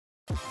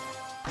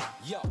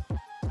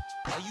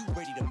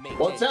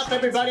What's up,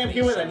 everybody? I'm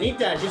here with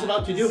Anita. She's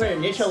about to do her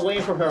initial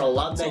weigh for her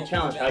Alumni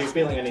challenge. How are you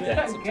feeling,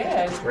 Anita?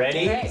 Good.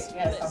 Ready? Great.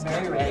 Yes, I'm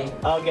very ready.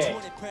 Okay.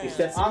 You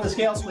step on the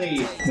scale,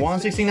 please.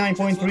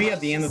 169.3. At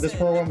the end of this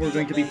program, we're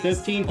going to be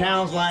 15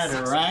 pounds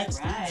lighter, right?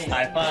 Right.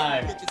 High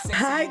five.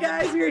 Hi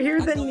guys, we're here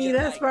with Anita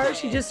Esparza.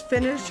 She just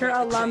finished her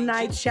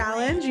Alumni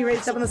challenge. You ready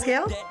to step on the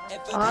scale?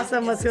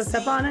 Awesome, let's go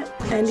step on it.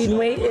 Ending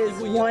weight is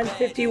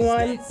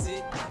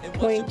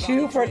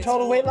 151.2 for a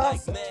total weight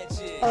loss of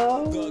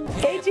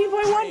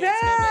 18.1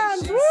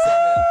 pounds. Woo!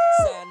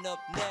 Sign up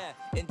now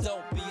and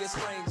don't be a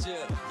stranger.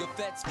 Your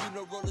vet's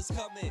funeral is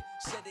coming,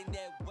 shedding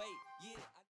that weight.